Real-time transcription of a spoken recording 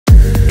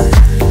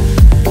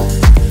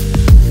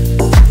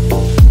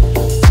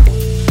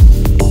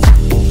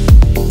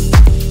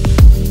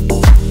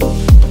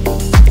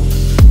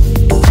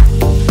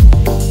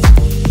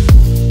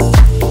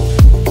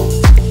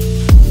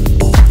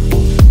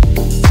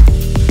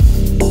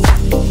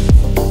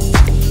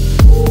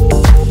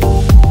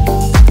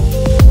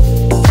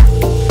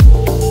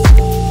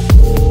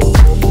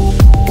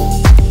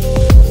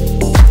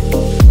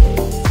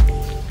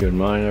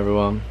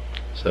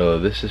So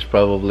this is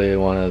probably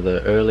one of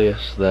the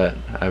earliest that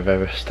I've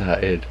ever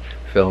started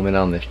filming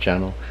on this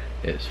channel.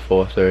 It's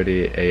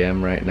 4:30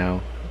 AM right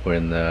now. We're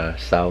in the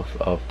south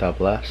of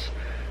Tablas,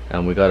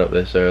 and we got up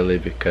this early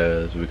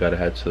because we got to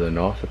head to the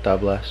north of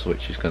Tablas,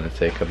 which is going to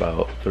take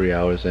about 3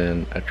 hours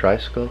in a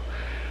tricycle.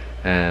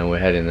 And we're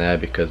heading there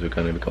because we're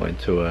going to be going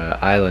to an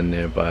island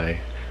nearby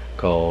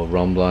called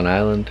Romblon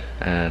Island,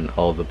 and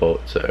all the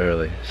boats are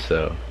early.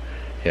 So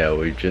yeah,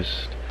 we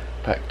just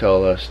packed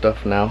all our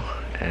stuff now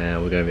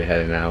and we're going to be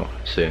heading out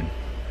soon.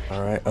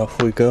 Alright,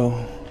 off we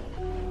go.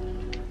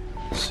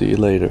 See you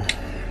later.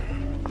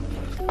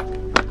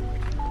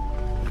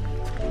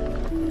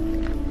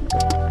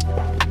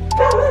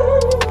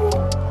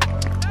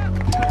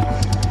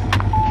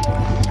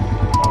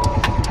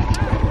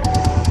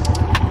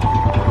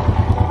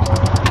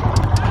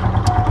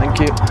 Thank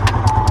you.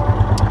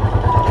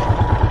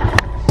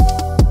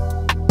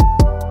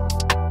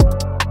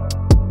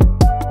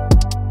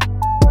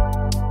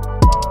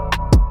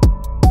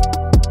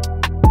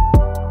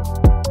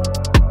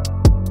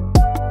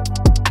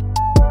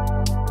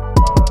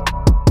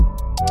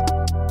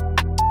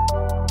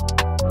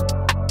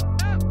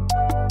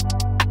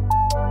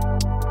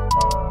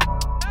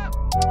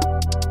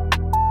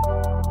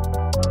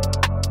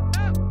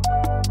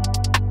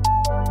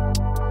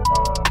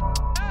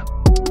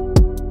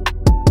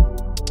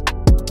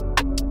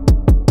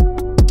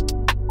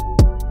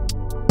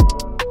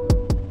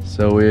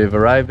 So we've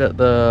arrived at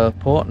the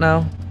port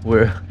now.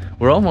 We're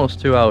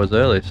almost 2 hours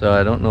early, so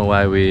I don't know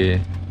why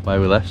we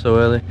left so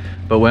early.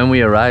 But when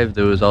we arrived,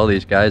 there was all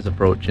these guys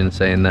approaching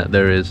saying that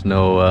there is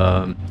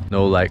no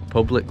like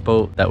public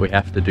boat, that we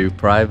have to do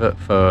private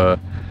for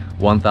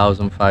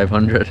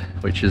 1,500,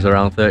 which is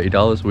around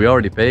 $30. We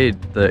already paid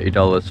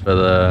 $30 for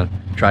the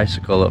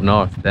tricycle up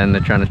north. Then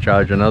they're trying to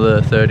charge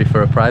another 30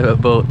 for a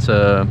private boat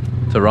to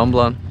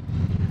Romblon.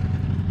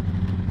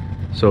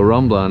 So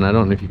Romblon, I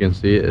don't know if you can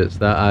see it, it's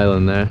that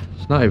island there.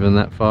 It's not even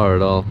that far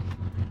at all.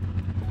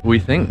 We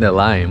think they're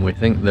lying, we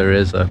think there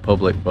is a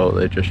public boat,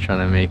 they're just trying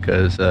to make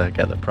us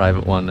get the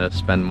private one to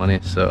spend money.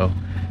 So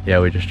yeah,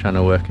 we're just trying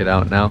to work it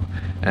out now,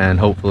 and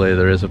hopefully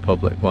there is a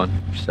public one.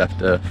 Just have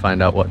to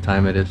find out what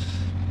time it is.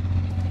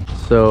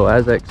 So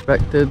as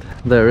expected,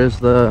 there is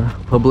the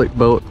public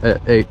boat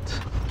at 8.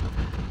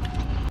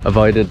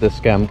 Avoided the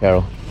scam,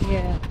 Carol.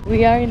 Yeah,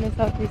 we are in the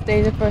Southeast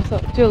Asia for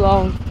too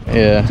long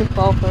to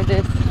fall for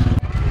this.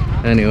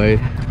 Anyway,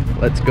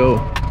 let's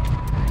go.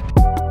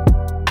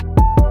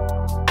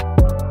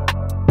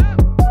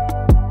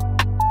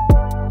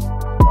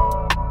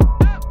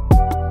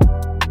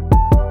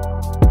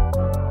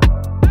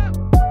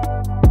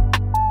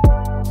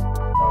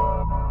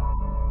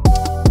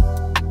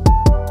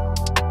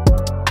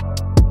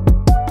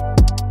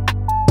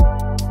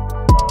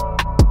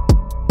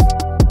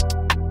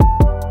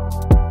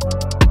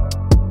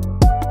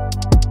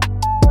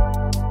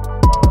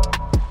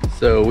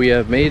 So we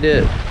have made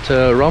it to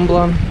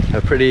Romblon, a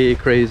pretty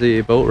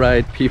crazy boat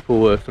ride. People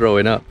were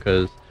throwing up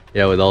because,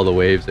 yeah, with all the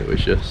waves it was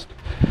just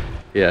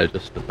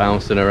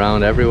bouncing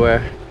around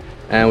everywhere.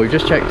 And we've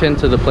just checked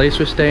into the place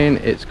we're staying.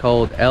 It's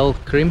called El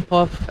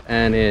Krimpov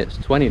and it's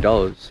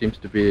 $20. Seems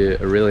to be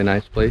a really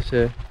nice place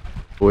here.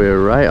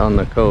 We're right on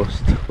the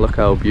coast. Look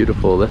how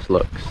beautiful this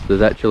looks.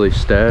 There's actually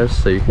stairs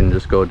so you can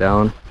just go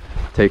down,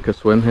 take a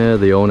swim here.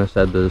 The owner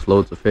said there's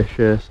loads of fish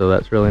here, so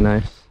that's really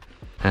nice.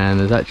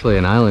 And there's actually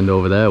an island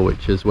over there,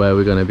 which is where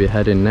we're going to be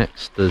heading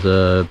next. There's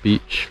a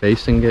beach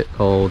facing it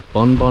called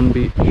Bonbon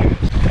Beach.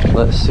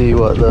 Let's see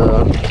what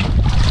the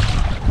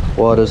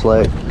water's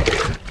like.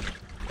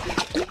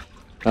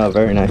 Oh,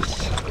 very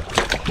nice.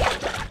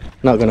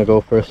 Not going to go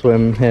for a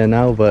swim here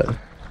now, but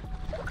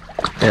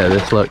yeah,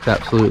 this looks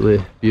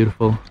absolutely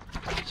beautiful.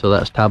 So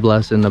that's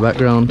Tablas in the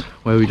background,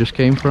 where we just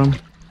came from.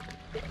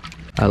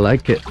 I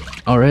like it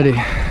already.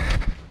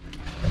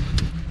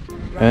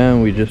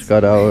 And we just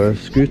got our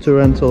scooter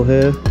rental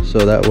here, so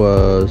that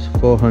was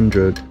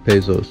 400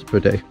 pesos per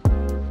day.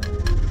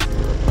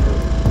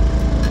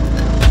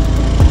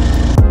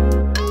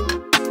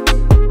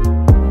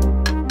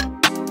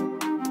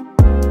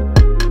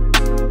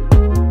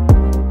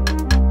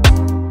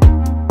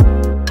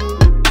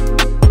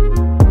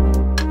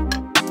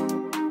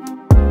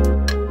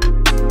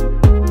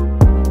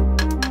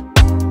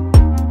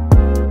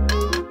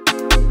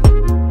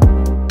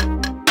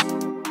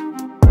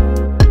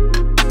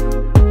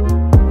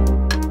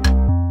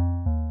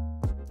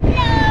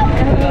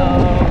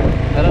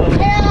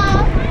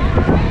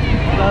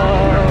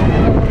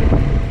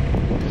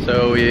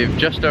 We've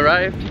just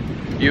arrived.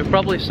 You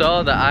probably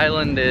saw the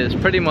island is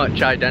pretty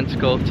much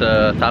identical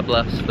to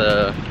Tablas,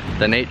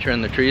 the nature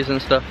and the trees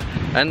and stuff,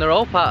 and they're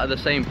all part of the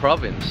same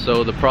province.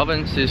 So the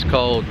province is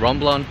called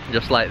Romblon,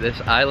 just like this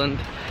island,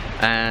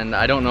 and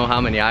I don't know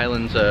how many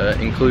islands are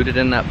included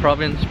in that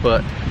province,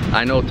 but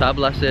I know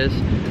Tablas is,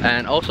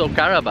 and also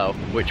Carabao,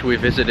 which we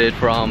visited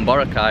from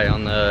Boracay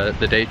on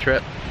the day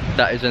trip.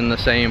 That is in the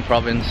same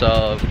province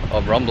of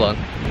Romblon.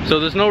 So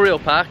there's no real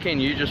parking,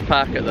 you just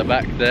park at the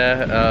back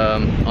there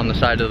on the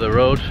side of the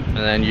road and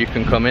then you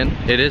can come in.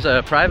 It is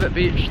a private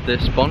beach,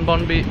 this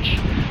Bonbon beach,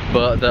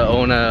 but the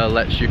owner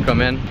lets you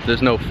come in.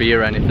 There's no fee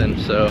or anything,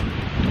 so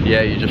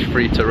yeah, you're just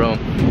free to roam.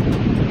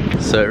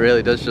 So it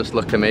really does just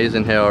look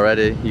amazing here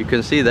already. You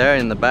can see there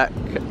in the back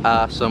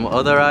are some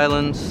other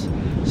islands,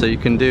 so you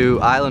can do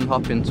island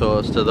hopping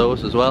tours to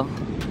those as well.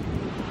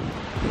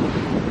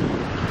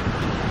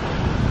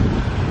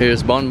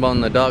 Here's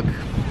Bonbon the dog.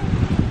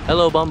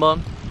 Hello Bonbon.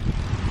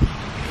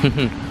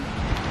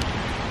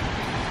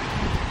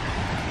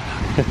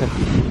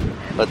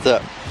 What's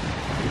up?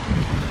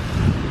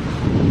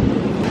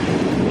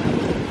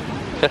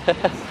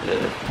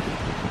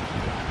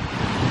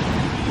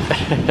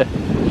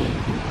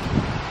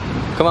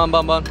 Come on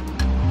Bonbon.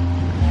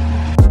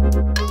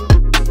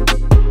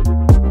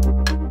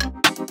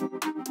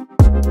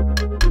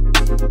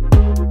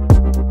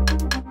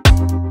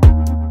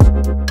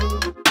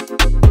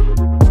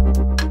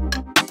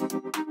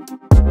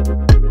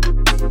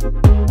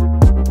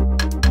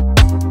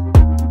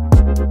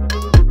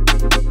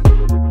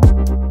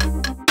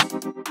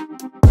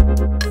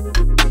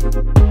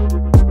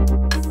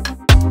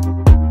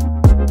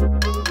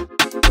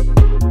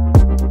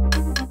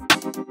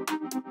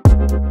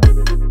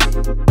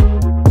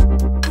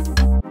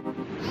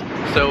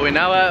 So we're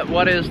now at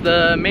what is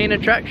the main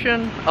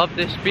attraction of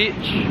this beach.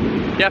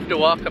 You have to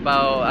walk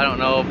about, I don't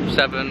know,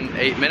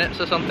 7-8 minutes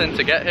or something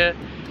to get here,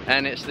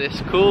 and it's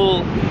this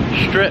cool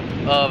strip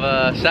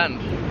of sand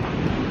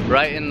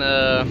right in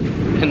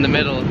the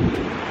middle.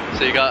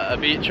 So you got a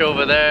beach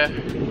over there,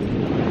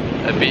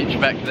 a beach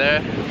back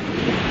there,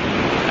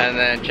 and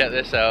then check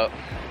this out,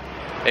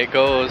 it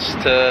goes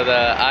to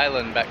the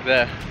island back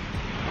there.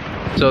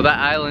 So that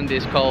island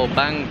is called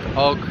Bang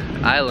Og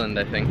Island,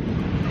 I think.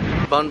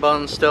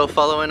 Bonbon's still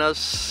following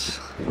us,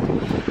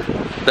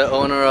 the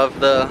owner of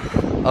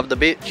the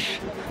beach.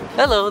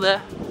 Hello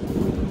there.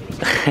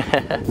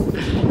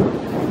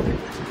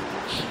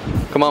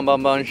 Come on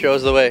Bonbon, show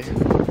us the way.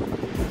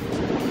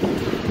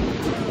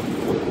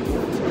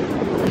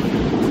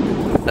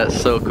 That's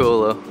so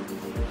cool though.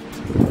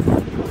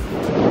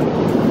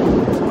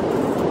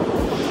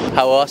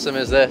 How awesome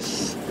is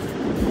this?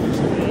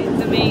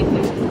 It's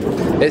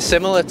amazing. It's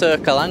similar to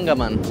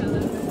Kalangaman.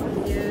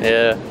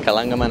 Yeah,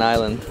 Kalangaman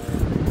Island.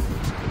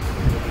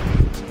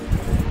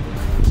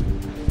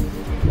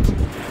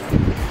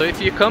 So if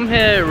you come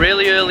here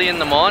really early in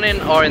the morning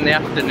or in the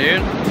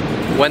afternoon,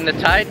 when the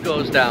tide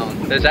goes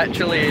down, there's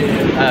actually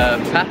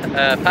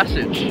a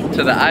passage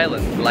to the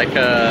island, like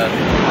a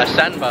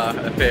sandbar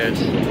appears.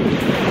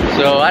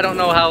 So I don't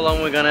know how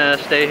long we're gonna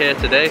stay here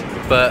today,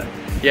 but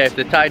yeah, if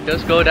the tide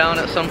does go down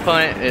at some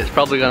point, it's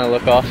probably gonna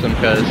look awesome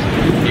because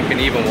you can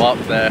even walk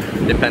there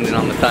depending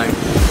on the time.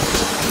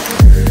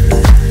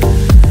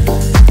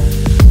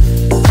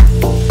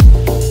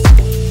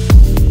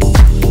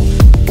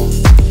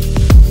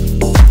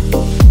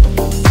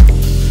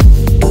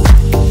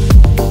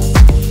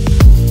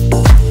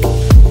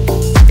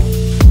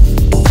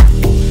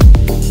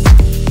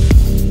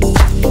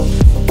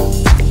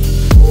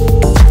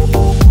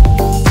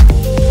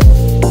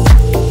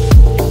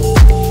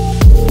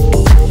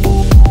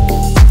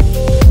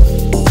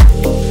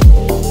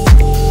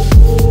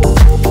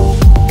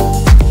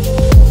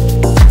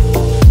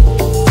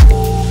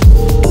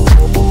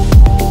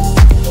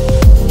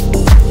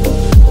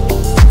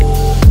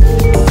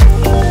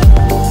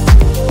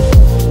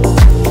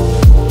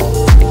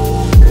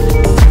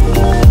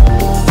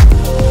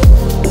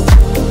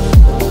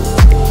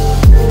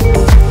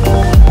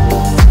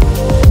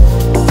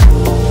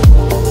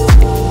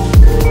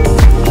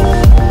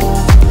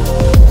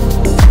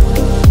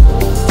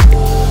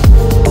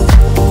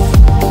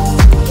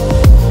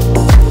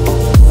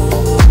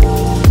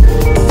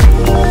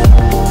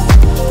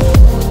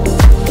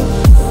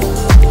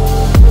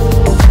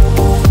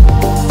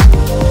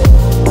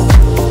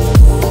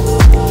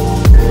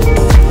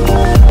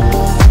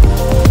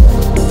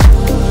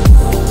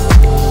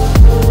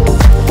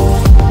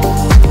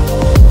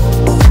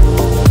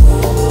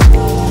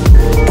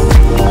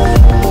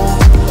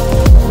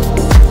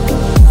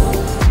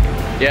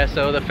 Yeah,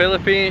 so the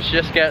Philippines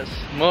just gets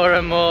more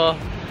and more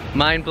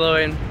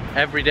mind-blowing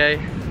every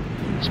day,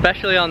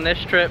 especially on this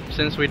trip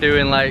since we're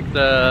doing like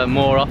the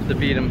more off the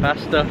beaten path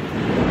stuff,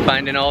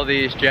 finding all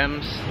these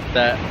gems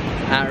that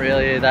aren't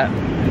really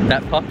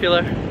that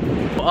popular.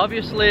 But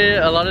obviously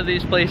a lot of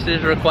these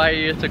places require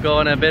you to go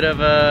on a bit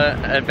of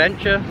an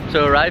adventure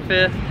to arrive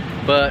here,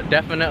 but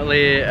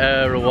definitely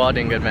a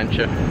rewarding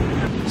adventure.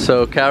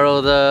 So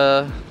Carol,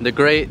 the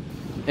great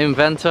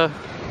inventor,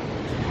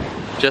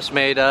 just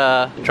made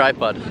a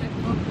tripod.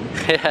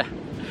 Yeah,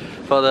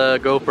 for the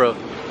GoPro.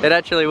 It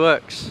actually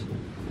works.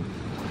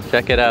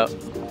 Check it out.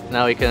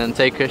 Now we can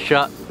take a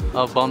shot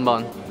of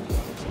Bonbon.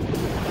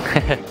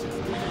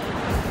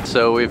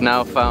 So we've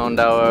now found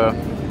our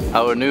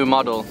new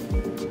model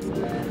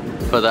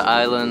for the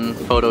island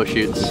photo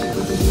shoots.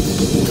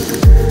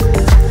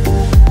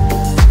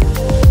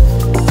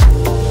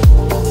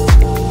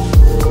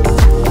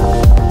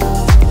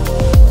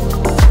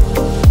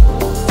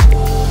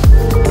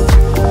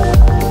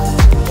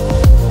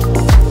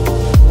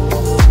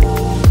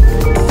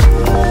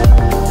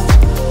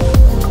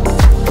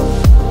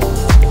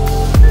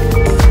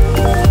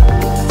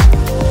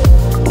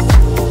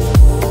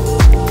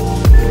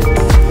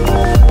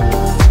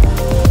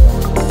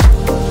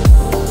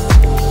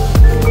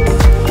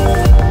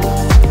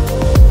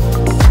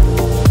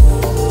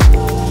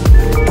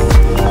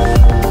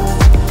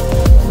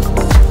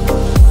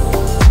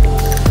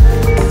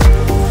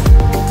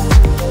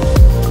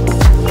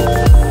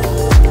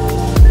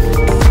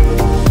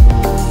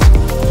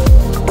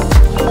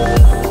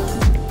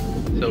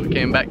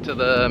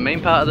 the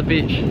main part of the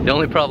beach. The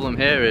only problem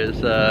here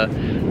is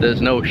there's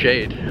no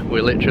shade.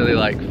 We're literally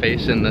like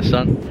facing the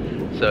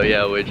sun. So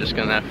yeah, we're just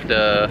gonna have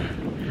to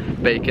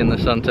bake in the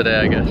sun today,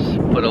 I guess.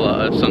 Put a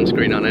lot of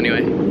sunscreen on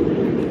anyway.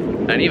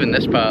 And even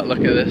this part, look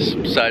at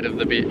this side of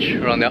the beach.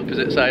 We're on the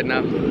opposite side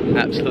now.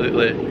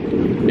 Absolutely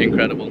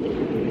incredible.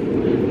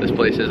 This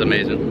place is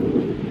amazing.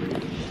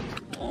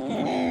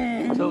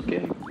 It's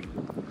okay.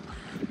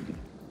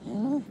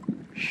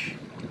 Shh.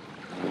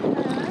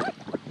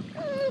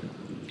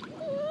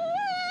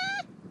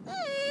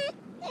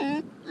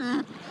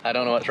 I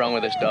don't know what's wrong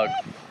with this dog.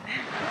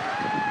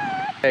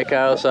 Hey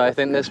Carol, so I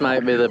think this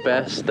might be the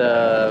best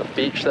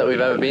beach that we've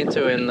ever been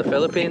to in the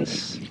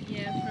Philippines.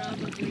 Yeah,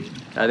 probably.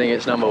 I think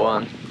it's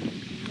 #1.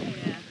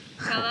 Yeah.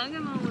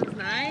 Kalangamon was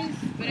nice,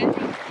 but I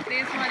think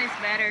this one is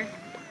better.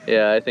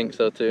 Yeah, I think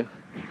so too.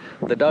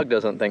 The dog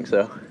doesn't think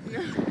so.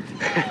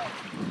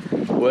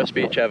 Worst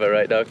beach ever,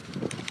 right dog?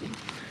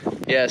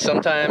 Yeah,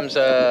 sometimes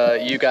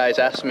you guys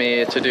ask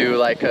me to do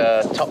like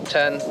a top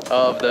 10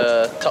 of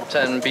the top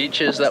 10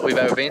 beaches that we've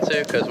ever been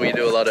to, because we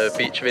do a lot of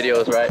beach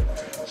videos, right?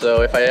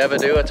 So if I ever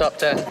do a top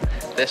 10,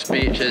 this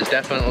beach is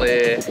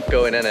definitely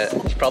going in it.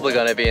 It's probably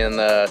going to be in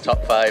the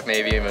top 5,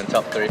 maybe even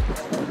top 3.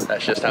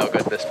 That's just how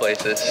good this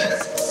place is.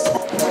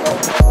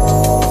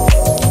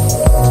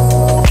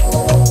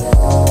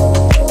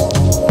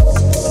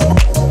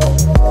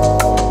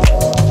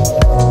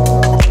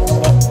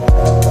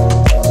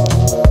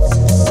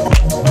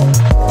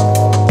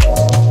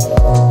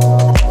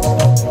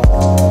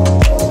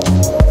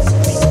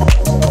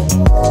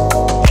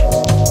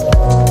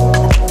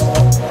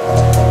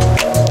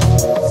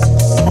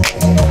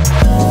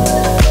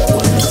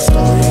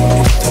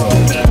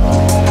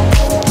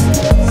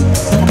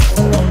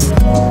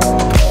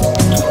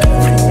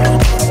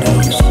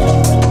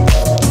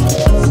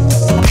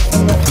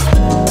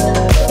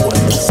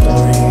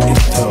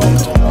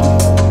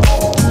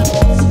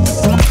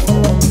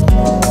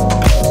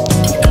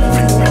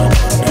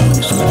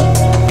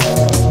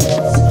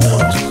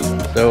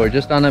 We're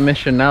just on a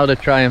mission now to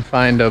try and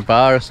find a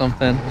bar or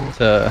something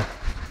to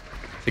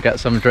get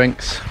some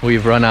drinks.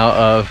 We've run out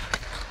of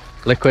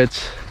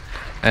liquids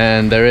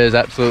and there is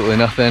absolutely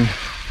nothing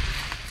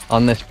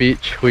on this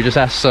beach. We just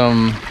asked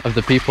some of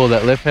the people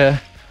that live here.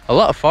 A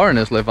lot of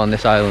foreigners live on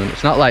this island.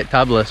 It's not like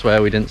Tablas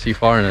where we didn't see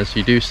foreigners.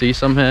 You do see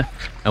some here,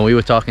 and we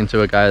were talking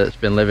to a guy that's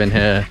been living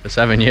here for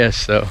 7 years,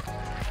 so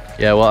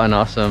yeah, what an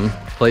awesome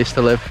place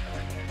to live.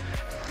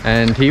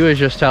 And he was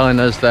just telling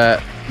us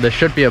that there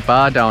should be a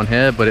bar down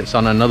here, but it's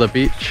on another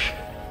beach.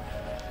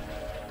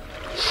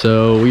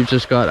 So we've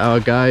just got our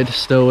guide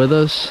still with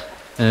us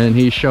and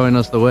he's showing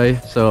us the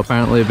way. So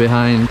apparently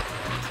behind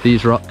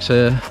these rocks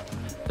here,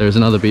 there's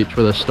another beach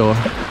with a store.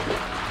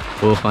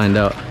 We'll find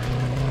out.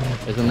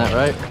 Isn't that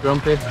right,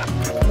 Grumpy?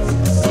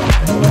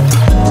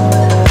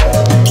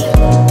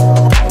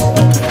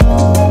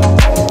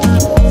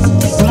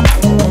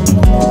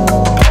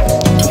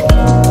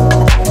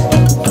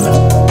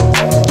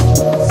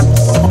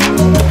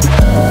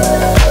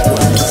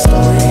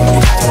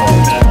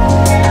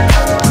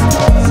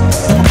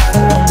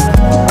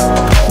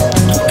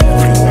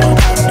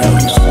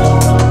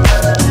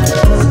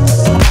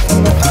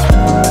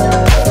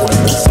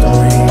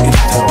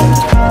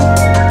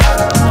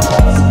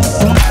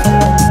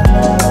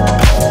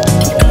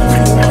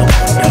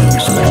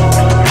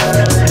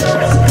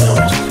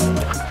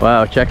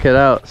 Wow, check it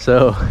out.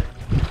 So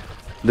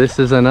this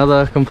is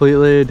another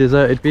completely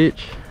deserted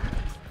beach.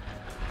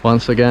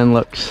 Once again,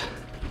 looks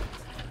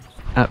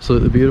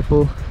absolutely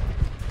beautiful.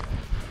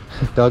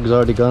 Dog's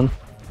already gone.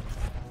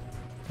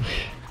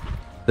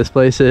 This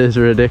place is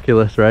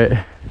ridiculous,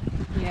 right?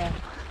 Yeah.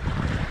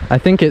 I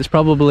think it's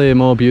probably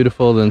more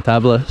beautiful than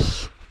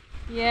Tablas.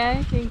 Yeah,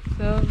 I think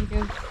so,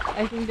 because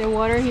I think the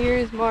water here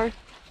is more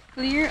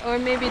clear, or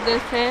maybe the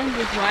sand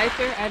is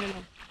whiter, I don't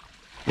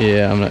know.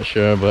 Yeah, I'm not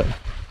sure, but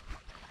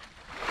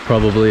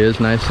probably is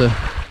nicer.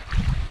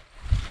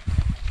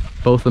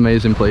 Both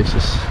amazing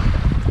places.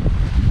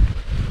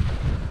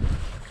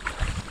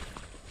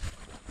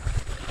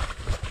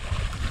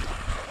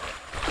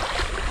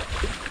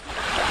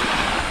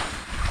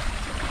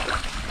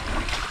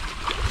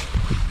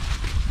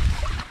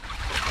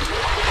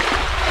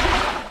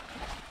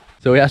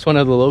 So we asked one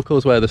of the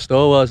locals where the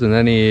store was, and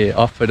then he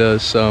offered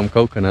us some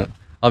coconut,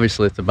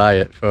 obviously to buy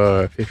it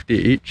for 50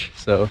 each.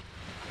 So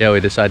yeah,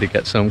 we decided to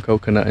get some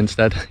coconut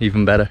instead,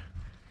 even better.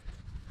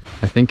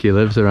 I think he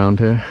lives around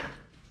here.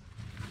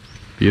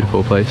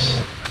 Beautiful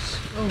place.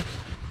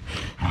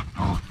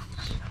 Oh.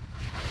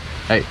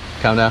 Hey,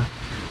 calm down.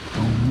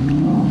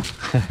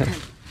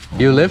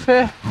 You live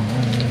here?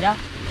 Yeah.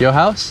 Your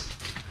house?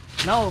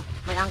 No,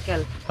 my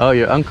uncle. Oh,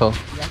 your uncle?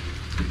 Yeah.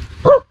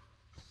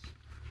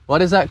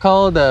 What is that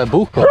called?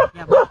 Buko?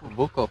 Yeah, buko.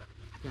 Buko.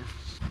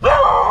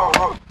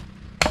 Yeah.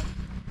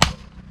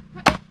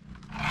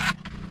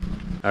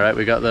 Alright,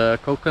 we got the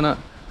coconut.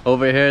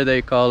 Over here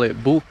they call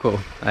it buko,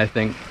 I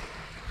think.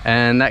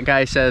 And that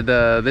guy said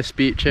this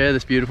beach here,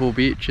 this beautiful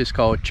beach, is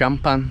called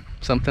Champan,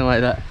 something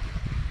like that.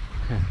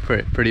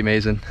 Pretty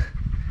amazing.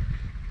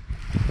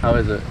 How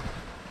is it?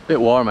 Bit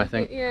warm, I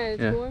think. Yeah,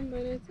 it's warm, but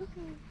it's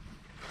okay.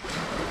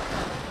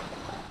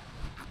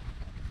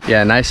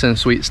 Yeah, nice and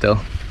sweet still.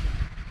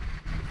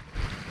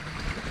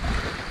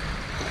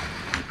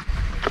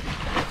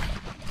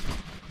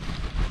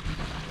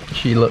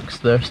 She looks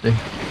thirsty.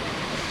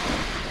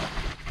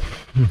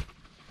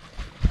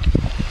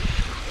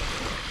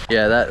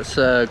 Yeah, that's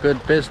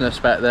good business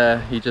back there.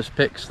 He just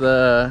picks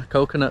the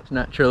coconuts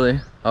naturally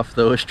off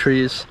those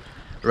trees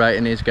right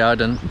in his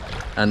garden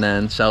and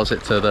then sells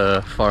it to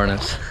the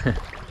foreigners.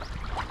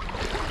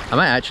 I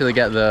might actually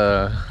get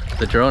the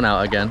drone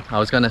out again. I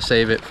was gonna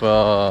save it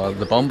for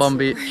the Bonbon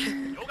beach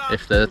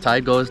if the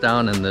tide goes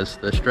down and there's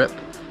the strip,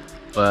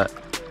 but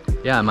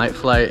yeah, I might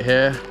fly it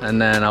here and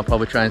then I'll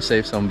probably try and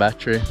save some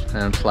battery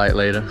and fly it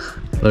later.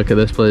 Look at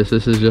this place,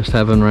 this is just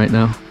heaven right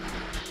now.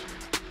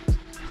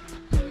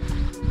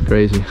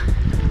 Crazy.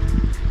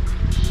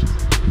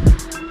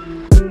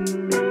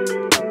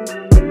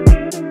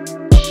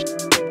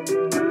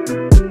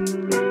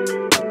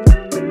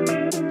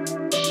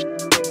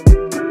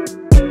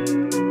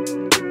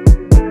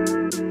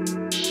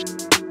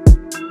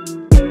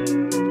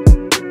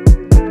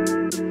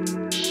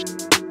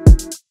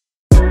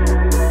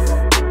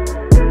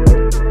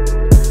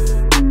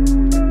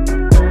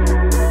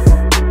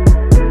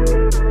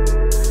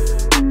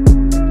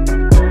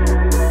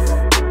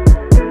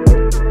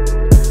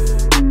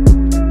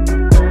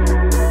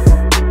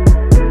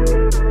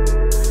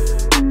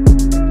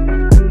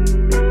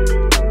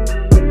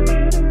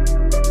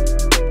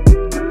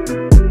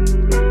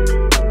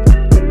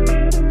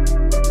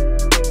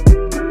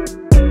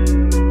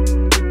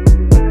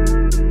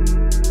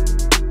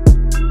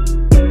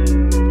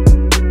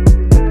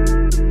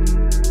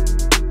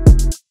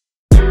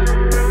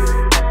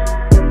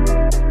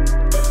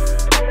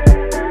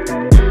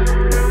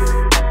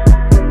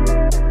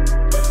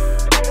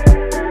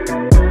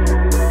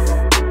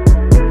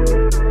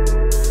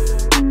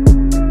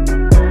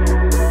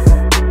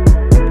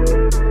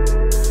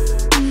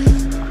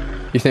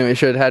 You think we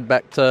should head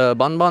back to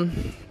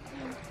Bonbon?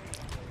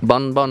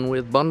 Bonbon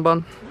with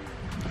Bonbon?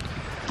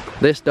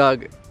 This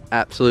dog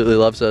absolutely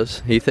loves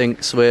us. He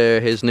thinks we're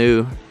his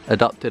new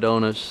adopted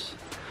owners.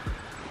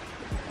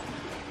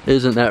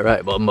 Isn't that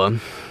right,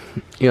 Bonbon?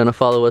 You're gonna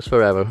follow us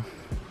forever.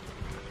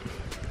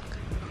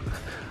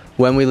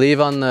 When we leave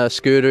on the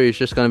scooter, he's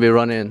just gonna be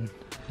running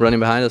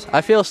behind us.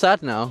 I feel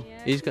sad now.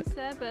 Yeah, he's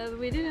sad, but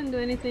we didn't do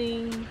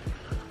anything.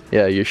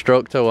 Yeah, you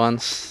stroked her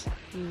once,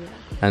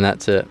 and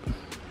that's it.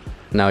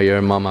 Now you're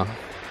a mama.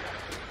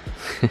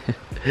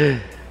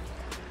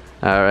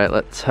 Alright,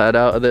 let's head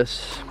out of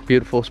this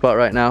beautiful spot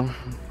right now.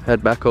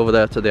 Head back over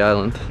there to the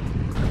island.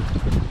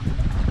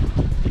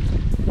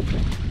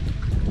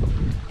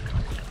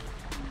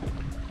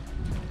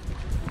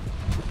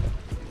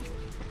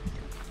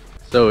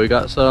 So we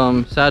got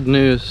some sad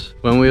news.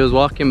 When we was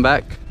walking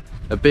back,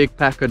 a big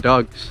pack of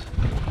dogs,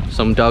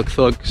 some dog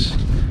thugs,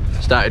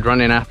 started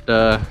running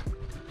after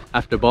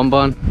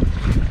Bonbon,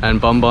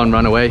 and Bonbon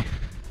ran away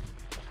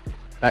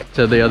back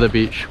to the other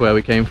beach where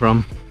we came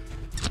from.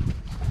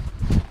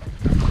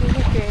 She's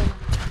okay.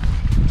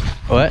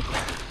 What?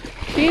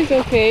 She's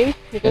okay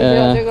because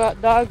the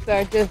other dogs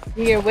are just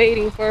here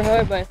waiting for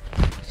her, but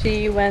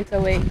she went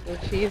away, so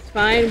she's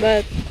fine,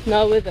 but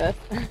not with us.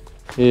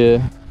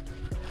 Yeah.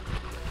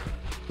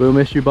 We'll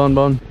miss you,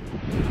 Bonbon.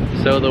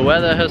 So the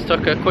weather has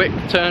took a quick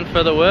turn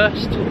for the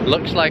worst.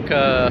 Looks like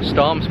a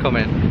storm's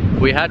coming.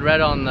 We had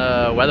read on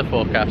the weather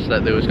forecast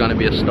that there was going to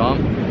be a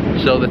storm.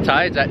 So the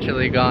tide's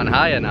actually gone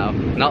higher now,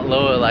 not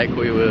lower like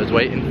we was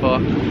waiting for.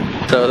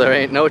 So there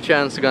ain't no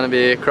chance we're going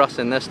to be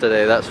crossing this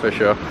today, that's for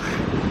sure.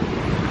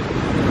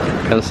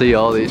 Can see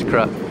all these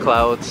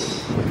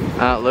clouds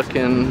aren't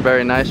looking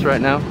very nice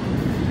right now.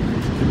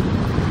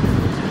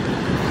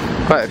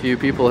 Quite a few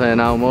people here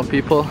now, more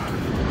people.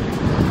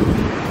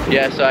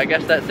 Yeah, so I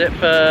guess that's it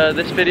for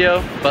this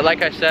video. But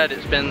like I said,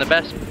 it's been the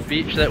best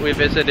beach that we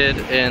visited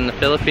in the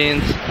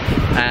Philippines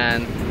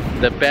and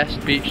the best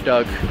beach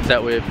dog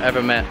that we've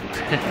ever met.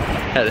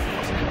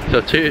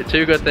 So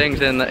two good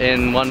things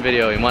in one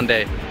video, in one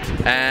day.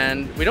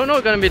 And we don't know what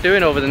we're going to be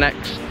doing over the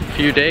next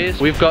few days.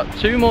 We've got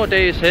 2 more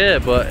days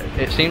here, but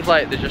it seems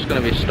like there's just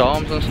going to be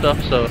storms and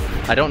stuff, so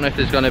I don't know if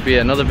there's going to be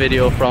another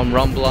video from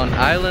Romblon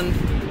Island,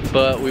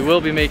 but we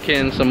will be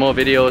making some more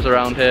videos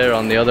around here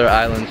on the other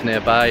islands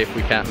nearby if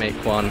we can't make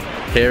one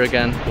here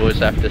again. We'll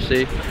just have to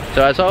see.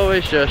 So as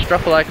always, just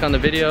drop a like on the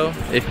video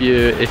if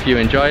you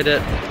enjoyed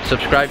it.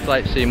 Subscribe to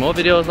like to see more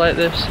videos like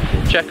this.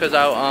 Check us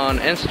out on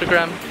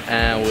Instagram,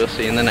 and we'll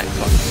see you in the next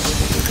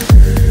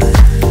one.